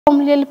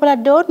Lyel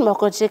Paladon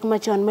moko chik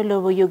machon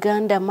melobo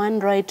Uganda Man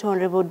Right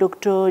Honorable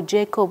Dr.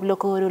 Jacob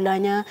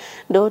Oulanyah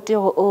dote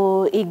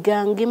o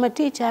igangi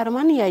mati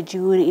charman ya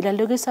juri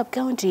Lalogi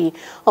sub-county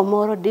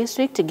Omoro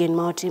district gen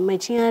mauti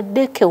machia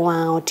deke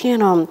wao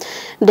tieno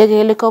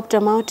dege helicopter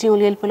mauti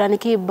Lyel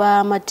Palaniki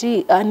ba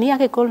mati ni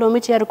ake kolo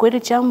michi arukwedi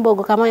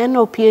chambogo kama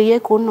yano pie ye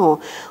kuno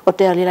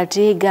oteli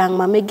lati gang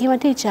mamegi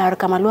mati char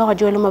kama luwa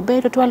joelo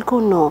mabedo tuwal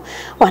kuno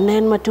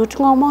wanen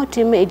matutungo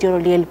mauti me ijoro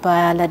Lyel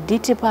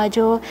Paladiti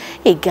pajo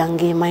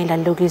gangi mai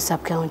Lalogi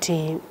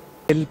sub-county.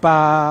 El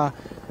pa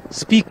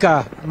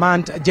speaker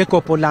Man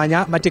Jacob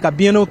Oulanyah matika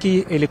bieno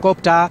ki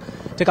helicopter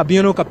teka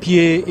bieno ka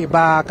pie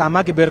ba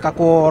kama ki ber ka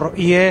kor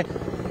ie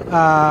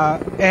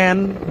en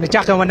ne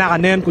chaka wana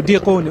kanen ku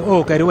diko ni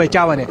o ka riwe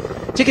chawane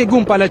chike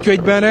gumpa la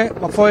chwej bene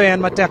ko foyen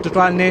ma tek to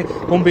ne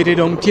kombidi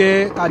dong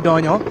tie ka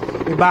donyo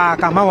ba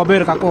kama wa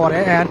ber ka kor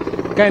en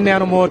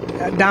kenen mo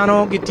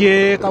dano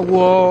gitie ka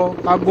wo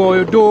ka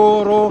go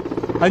doro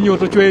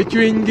anyoto chwe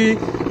chwingi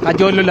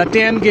Kijolo la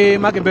tenge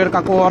makiber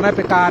ka kona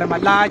pekare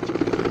malach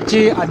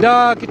chi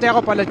ada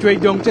kiteko pala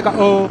chwe jong tika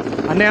o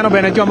aneno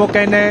bena jomo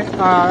kene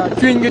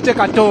chwingi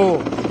tika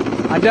to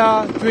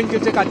ada chwingi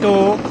tika to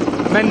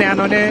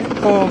meneno ne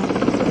kom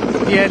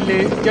Lyel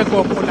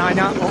Jacob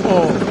Oulanyah o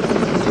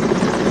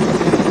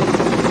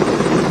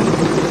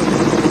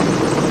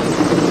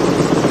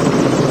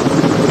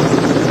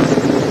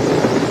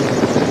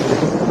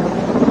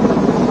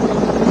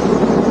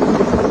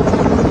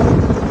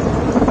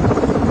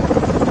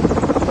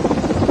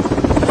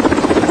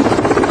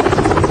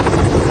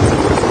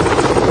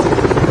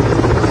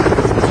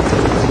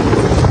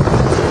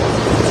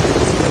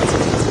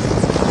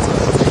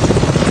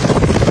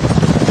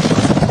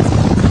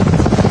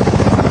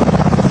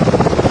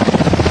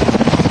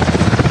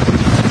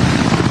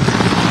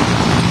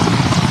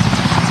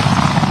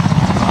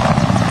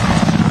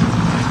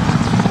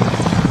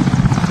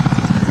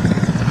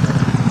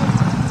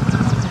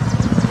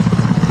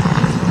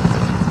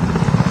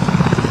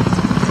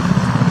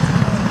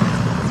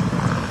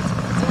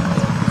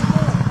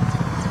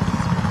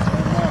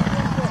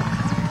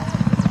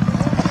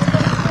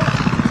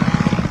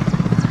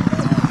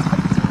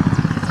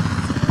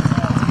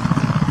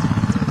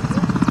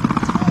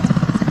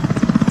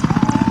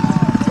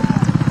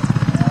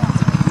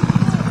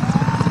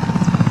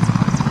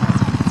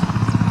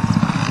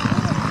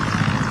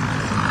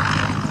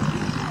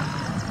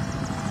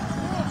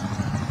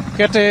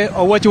kete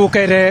owachu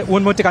kere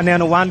un motika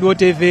neno wandu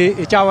TV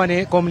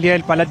ichawane kom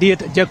Lyel Paladit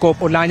Jacob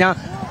Oulanyah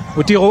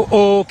utiro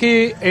o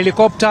ki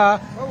helicopter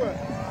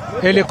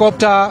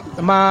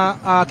ma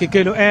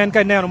kikelo en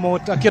ka neno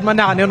mot kit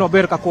mana neno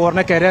ber ka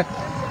korna kere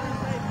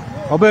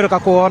ober ka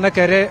korna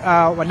kere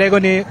walego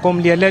ni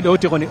kom Lyel do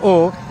tiro ni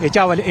o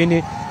ichawale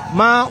eni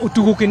ma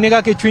utugu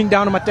kiniga ke chwing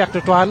down ma tek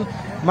total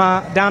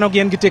ma dano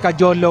gen gite ka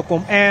jollo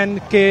kom en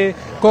ke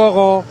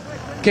koro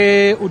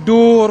ke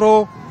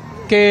uduro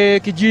ke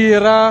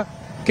kijira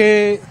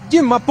ke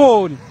jimma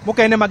pol mo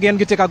kene magen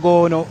gite ka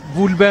gono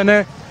bulbene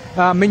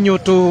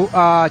menyoto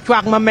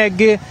chwak ma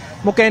megge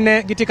mo kene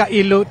gite ka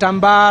ilu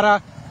tambara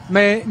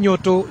me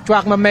nyoto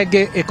chwak ma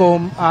megge e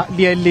kom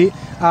Lyel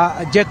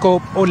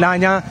Jacob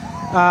Oulanyah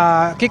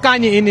ki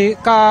kanyi ini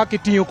ka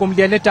kitinyo kom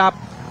Lyel tap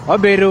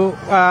obero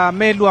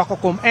me luoko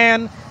kom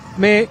en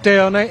me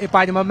teone e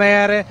paj ma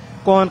mere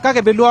kon ka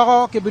ke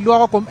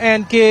biluoko kom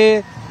en ke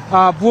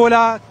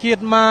bola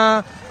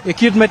kitma e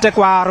kit mete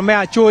kwar me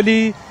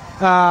acholi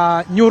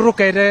nyuru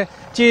kede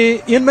chi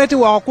in meti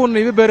wa kun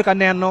ni ber ka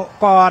neno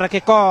kore ke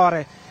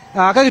kore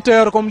ka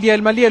kitero kom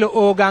Lyel ma Lyel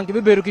o gang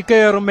ki ber ki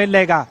kero me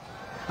lega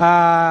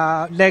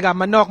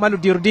manok malu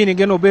dirdini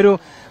geno beru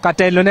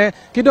katelone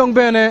kidong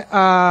bene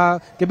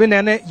ke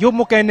benene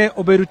yomo kene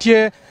oberu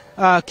tie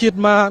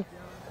kitma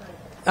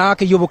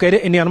ke yobo kede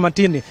enen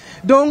matini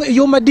donc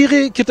yoma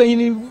diri kita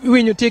ini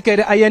winyu tie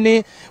kede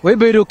ayani we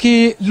beru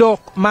ki lok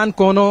man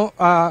kono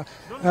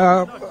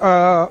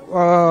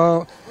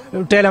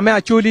lutela me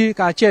achuli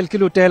ka chel ki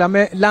lutela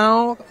me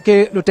lao ke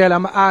lutela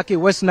ma aki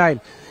West Nile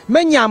me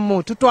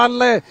nyamu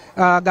tutwale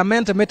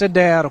gamente mete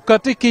der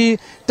katiki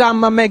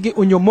tamma megi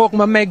unyomok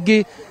ma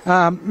megi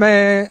me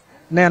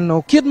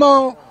neno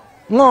kidmo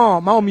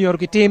ngo ma omiyor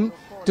kitim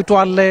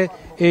tutwale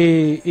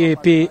e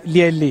pe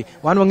Lyel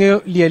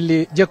wanwange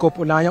Lyel Jacob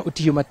Oulanyah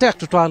utiyuma tek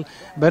tutwal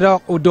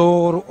bedok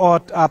udor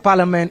ot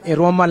parliament e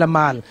Roma la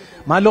mal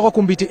ma loko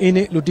kumbiti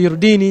ini ludir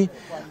dini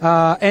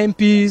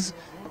MPs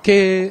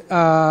ke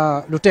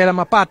lutela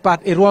ma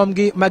pat e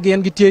romgi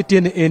magien gitie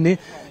tiene ene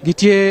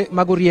gitie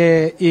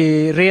magurie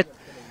e ret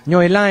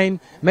nyoy line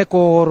me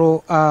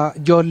koro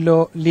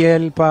jollo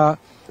Lyel pa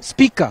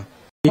speaker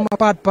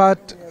ma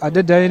pat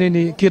adeda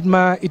ni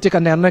kidma itika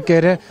nana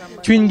kere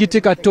chwingi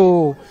tika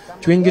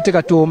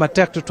to ma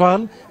tek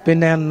tutwal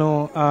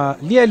peneno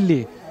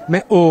Lyel me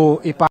o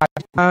e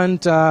pat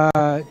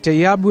te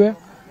yabwe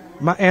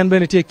ma en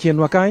bene te kien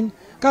wakany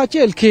ka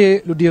chel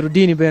ke ludiru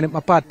dini bene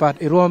ma pat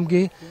e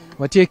romgi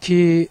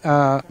wateki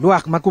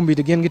luak makumbi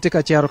de gen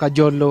gitika chero ka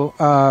jollo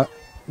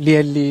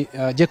Lyel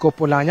Jacob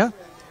Oulanyah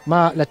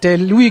ma la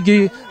tel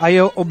luigi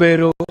ayo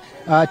obero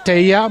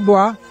teya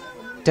bwa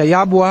te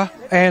yabwa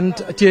and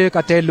tie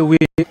katelui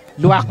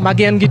luak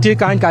magen giti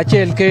kan ka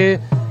chel ke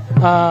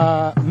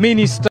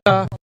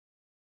minister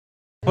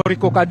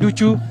Oriko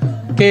Kaduchu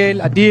ke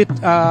adit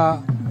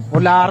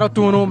olaro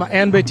tunu ma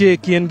NBT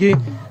kiengi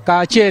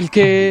ka chel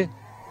ke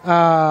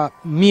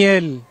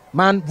miel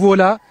man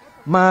vola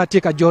ma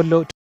tie ka jollo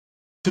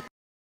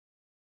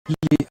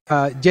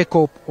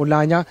Jacob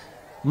Oulanyah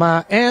ma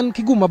en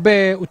kiguma be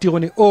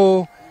utironi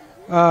o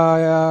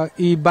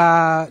iba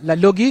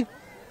Lalogi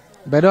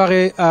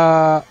bedore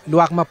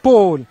luak ma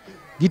pol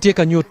giti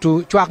ka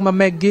nyutu chwak ma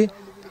meggi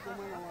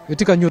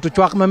giti ka nyutu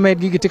chwak ma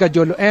meggi giti ka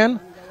jollo en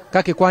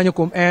kake kwanyo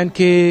kum en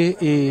ke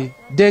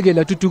dege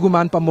la tutugu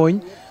man pamoñ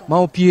ma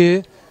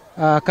opie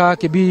ka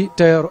ke bi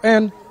ter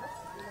en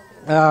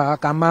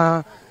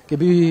kama ke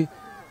bi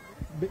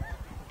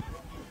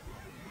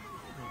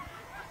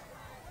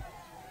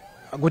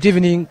Good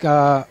evening,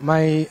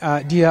 my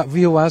dear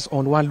viewers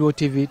on One Luo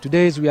TV.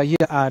 Today we are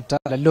here at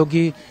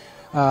Lalogi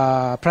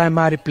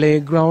primary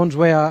playgrounds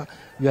where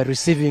we are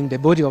receiving the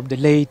body of the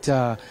late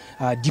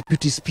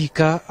Deputy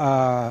Speaker,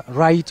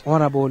 Right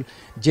Honorable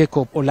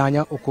Jacob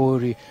Oulanyah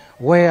Okori,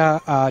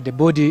 where the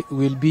body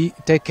will be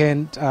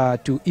taken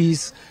to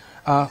his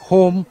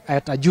home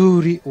at a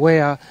jury,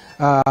 where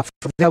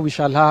from there we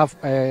shall have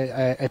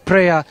a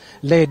prayer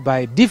led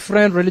by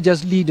different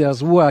religious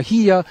leaders who are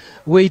here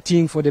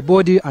waiting for the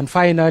body, and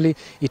finally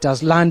it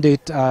has landed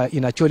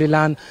in Acholi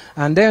land,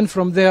 and then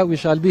from there we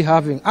shall be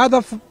having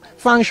other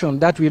function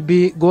that will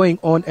be going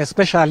on,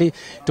 especially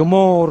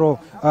tomorrow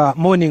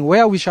morning,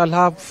 where we shall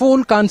have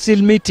full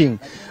council meeting,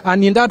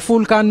 and in that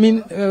full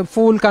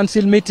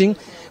council meeting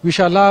we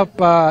shall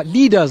have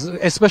leaders,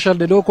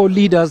 especially the local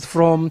leaders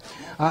from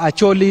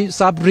Acholi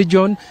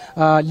sub-region,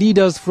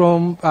 leaders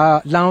from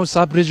Lao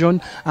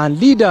sub-region, and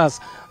leaders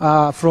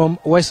from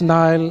West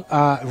Nile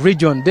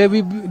region. They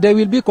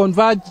will be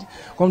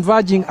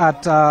converging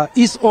at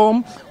East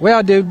Home,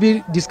 where they will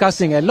be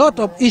discussing a lot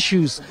of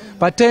issues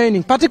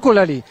pertaining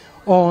particularly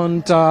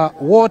on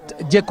what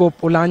Jacob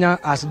Oulanyah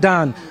has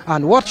done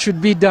and what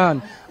should be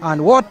done,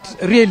 and what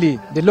really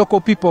the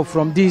local people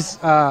from these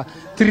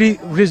three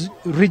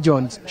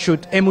regions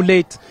should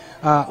emulate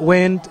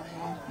when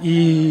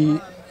he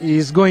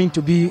is going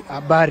to be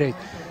buried.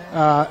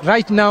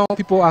 Right now,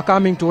 people are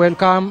coming to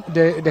welcome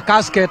the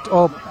casket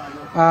of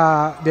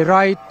the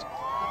Right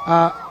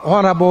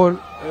Honorable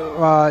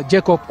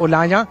Jacob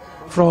Oulanyah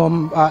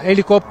from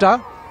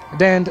helicopter.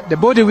 Then the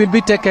body will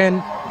be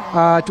taken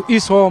to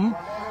his home.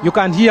 You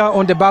can hear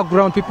on the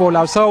background people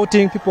are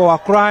shouting, people are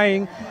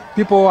crying,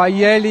 people are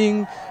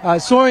yelling,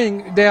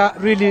 showing their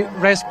really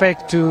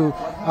respect to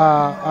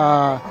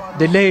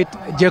the late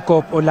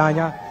Jacob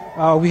Oulanyah.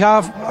 We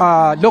have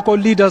local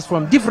leaders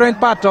from different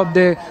parts of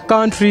the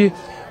country.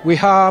 We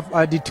have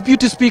the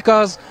deputy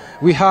speakers.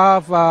 We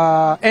have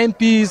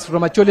MPs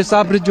from Acholi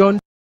sub-region.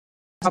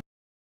 We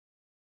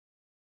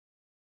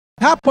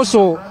have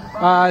also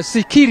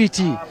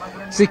security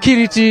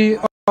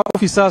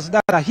officers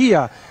that are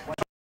here.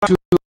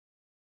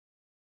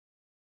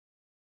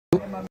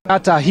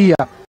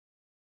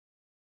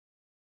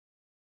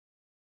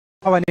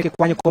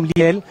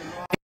 Lyel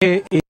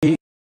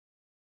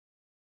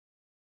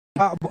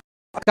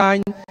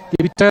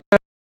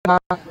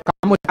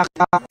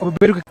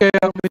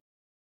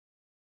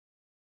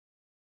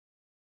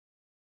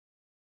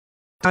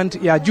and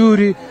ya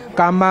juri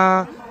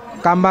kama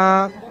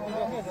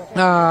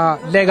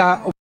lega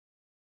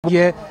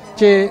ye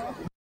che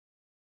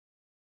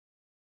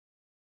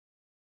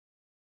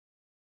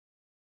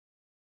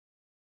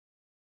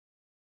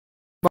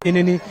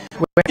inini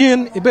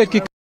in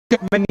ibeki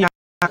menya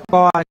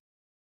ko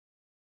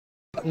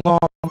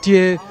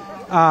ngomtie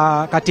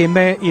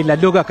kateme ila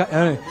luga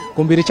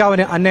kumbiri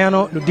chawane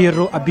aneno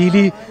ludiro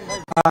abili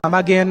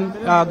magen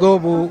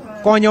gobu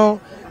konyo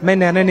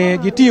menene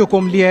gitiyo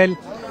kum Lyel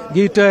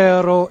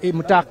gitero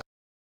imutak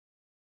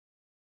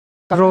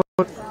karo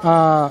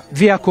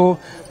viako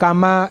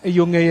kama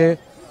yungeye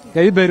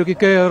kaiberu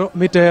kikero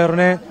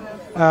miterne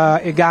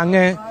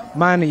igange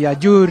man ya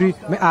juri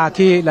me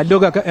aki la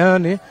luga ka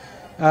ene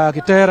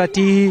kitera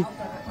ti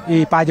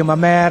i pajo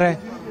mamere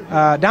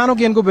dano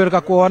gen go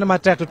berka ko na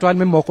matek to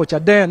me moko cha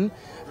den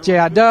che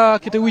ada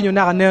kite winyo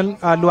na nen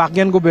luak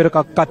gen go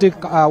berka katik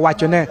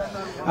wachone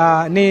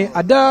ni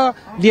ada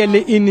Lyel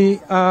ini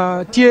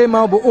tie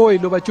ma bo oy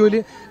lo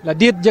bachuli la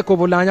dit Jacob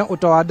Oulanyah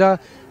oto ada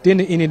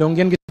tini ini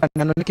dongen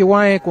gitano ki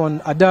wae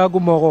kon ada go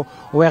moko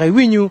were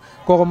winyo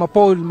ko ma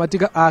Paul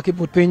matiga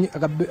akiput pin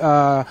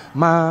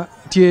ma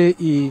tie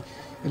i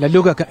la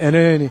luga ka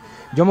eneni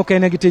jomo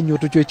kene gite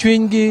nyoto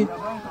chwingi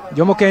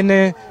jomo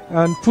kene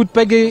put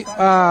pegi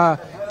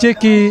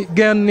teki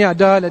gen ni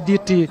ada la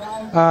diti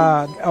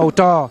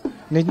auto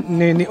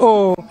ni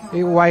o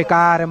wai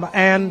kare ma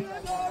en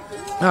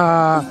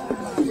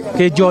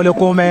Kijolo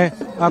kome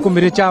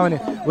akumbiri chawane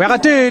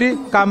wakateri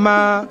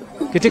kama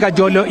kitika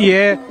jolo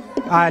iye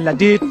la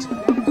dit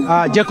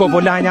Jacob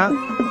Oulanyah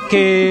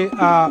ke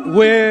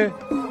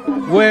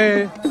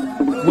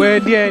we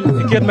Lyel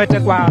ikirmete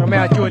kwa me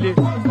acholi